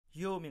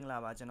Yo မင်္ဂလာ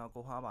ပါကျွန်တော်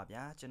ကိုဟွားပါ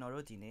ဗျာကျွန်တော်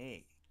တို့ဒီနေ့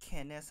ခ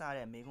င်နဲ့စ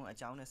တဲ့မိကုံးအ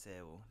ကြောင်း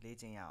20ကိုလေ့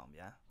ကျင့်ရအောင်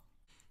ဗျာ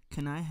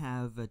Can I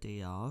have a day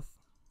off?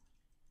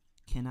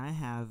 Can I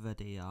have a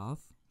day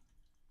off?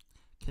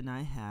 Can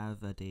I have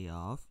a day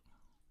off?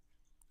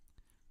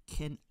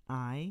 Can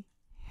I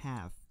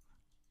have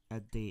a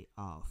day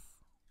off?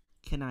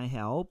 Can I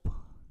help?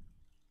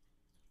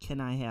 Can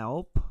I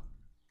help?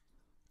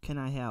 Can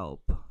I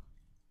help?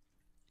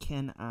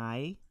 Can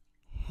I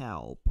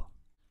help?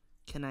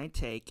 Can I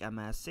take a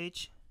message?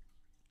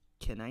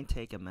 Can I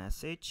take a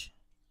message?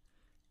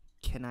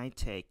 Can I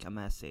take a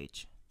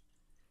message?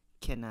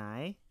 Can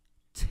I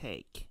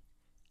take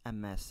a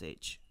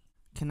message?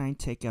 Can I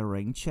take a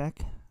rain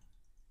check?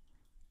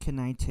 Can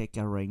I take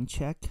a rain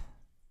check?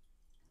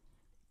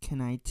 Can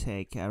I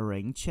take a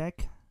rain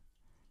check?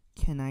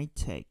 Can I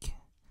take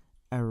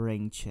a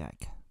rain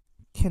check?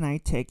 Can I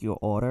take your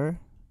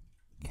order?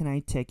 Can I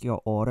take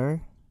your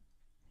order?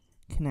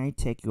 Can I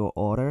take your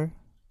order?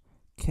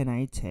 Can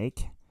I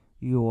take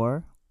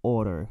your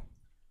order?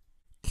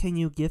 Can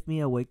you give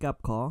me a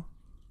wake-up call?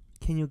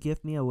 Can you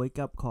give me a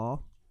wake-up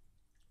call?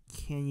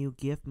 Can you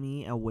give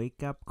me a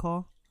wake-up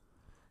call?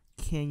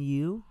 Can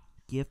you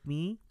give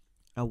me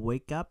a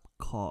wake-up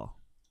call?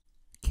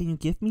 Can you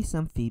give me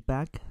some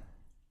feedback?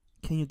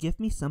 Can you give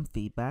me some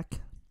feedback?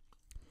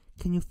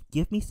 Can you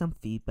give me some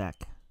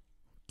feedback?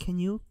 Can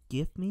you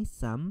give me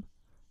some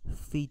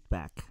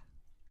feedback?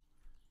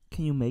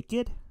 Can you make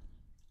it?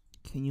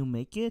 Can you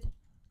make it?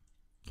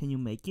 Can you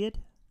make it?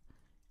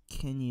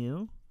 Can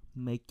you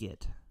make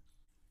it?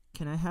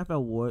 Can I have a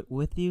word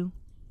with you?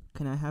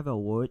 Can I have a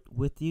word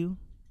with you?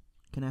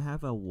 Can I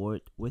have a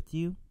word with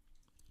you?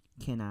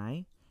 Can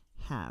I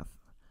have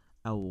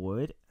a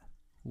word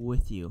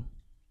with you?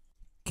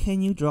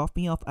 Can you drop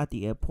me off at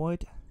the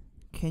airport?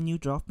 Can you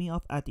drop me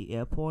off at the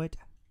airport?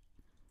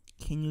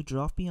 Can you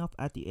drop me off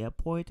at the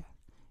airport?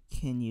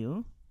 Can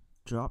you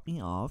drop me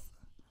off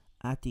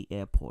at the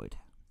airport?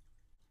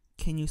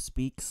 Can you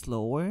speak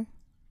slower?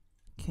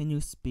 Can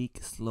you speak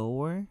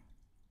slower?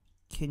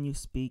 Can you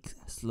speak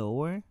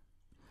slower?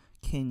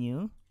 Can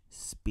you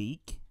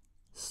speak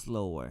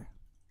slower?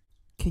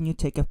 Can you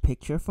take a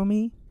picture for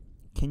me?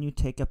 Can you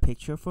take a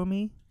picture for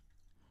me?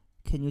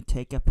 Can you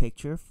take a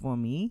picture for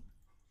me?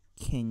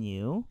 Can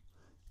you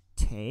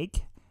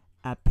take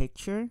a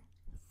picture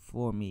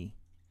for me?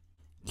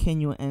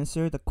 Can you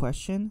answer the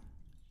question?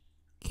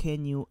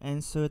 Can you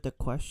answer the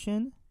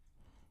question?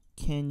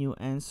 Can you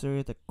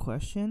answer the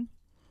question?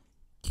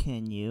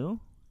 Can you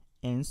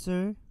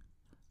answer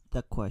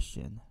the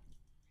question?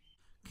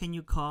 Can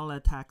you call a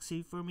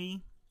taxi for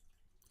me?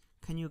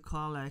 Can you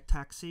call a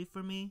taxi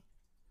for me?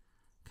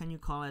 Can you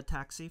call a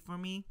taxi for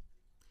me?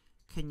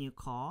 Can you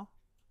call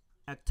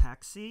a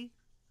taxi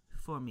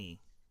for me?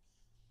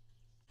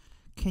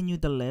 Can you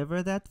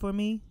deliver that for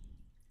me?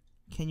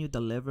 Can you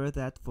deliver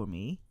that for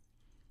me?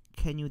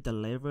 Can you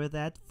deliver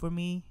that for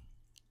me?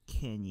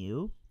 Can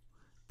you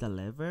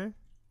deliver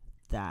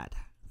that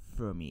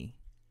for me?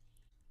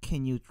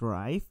 Can you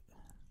drive?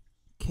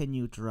 Can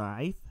you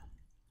drive?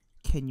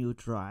 Can you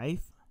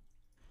drive?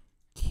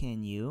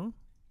 Can you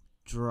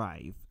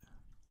drive?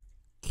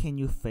 Can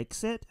you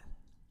fix it?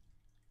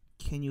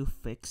 Can you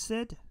fix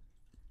it?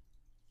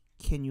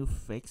 Can you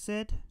fix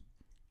it?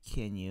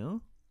 Can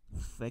you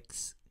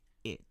fix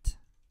it?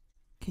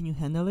 Can you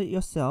handle it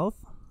yourself?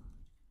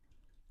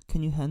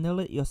 Can you handle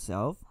it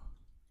yourself?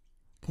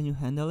 Can you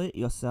handle it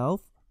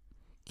yourself?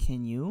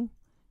 Can you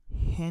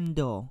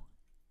handle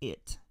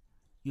it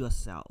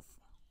yourself?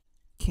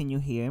 Can you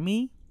hear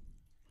me?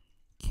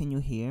 Can you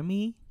hear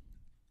me?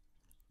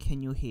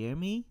 Can you hear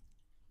me?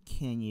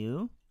 Can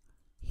you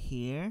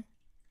hear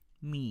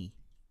me?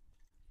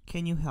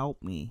 Can you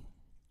help me?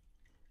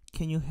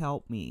 Can you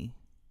help me?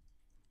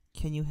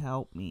 Can you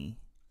help me?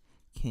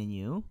 Can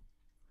you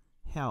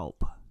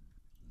help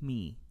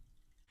me?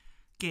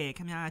 ကဲခ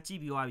င်ဗျားကြည့်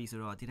ပြီးသွားပြီဆို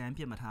တော့ဒီတိုင်း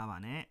ပြစ်မထားပါ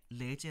နဲ့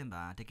လဲကျင့်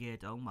ပါတကယ်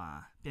တုံးပါ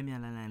ပြန်ပြန်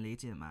လန်လန်လေး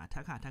ကျင့်ပါထ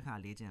က်ခါ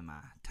လေးကျင့်ပါ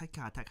ထက်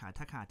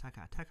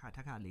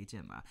ခါလေးကျ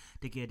င့်ပါ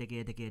တကယ်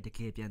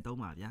ပြန်သုံး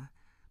ပါဗျာ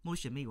မှု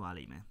ရှင်မိသွား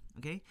လိမ့်မယ်โอ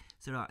เค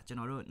ဆိုတော့ကျွန်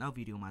တော်တို့နောက်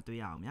ဗီဒီယိုမှာတွေ့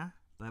ရအောင်ဗျာ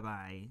bye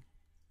bye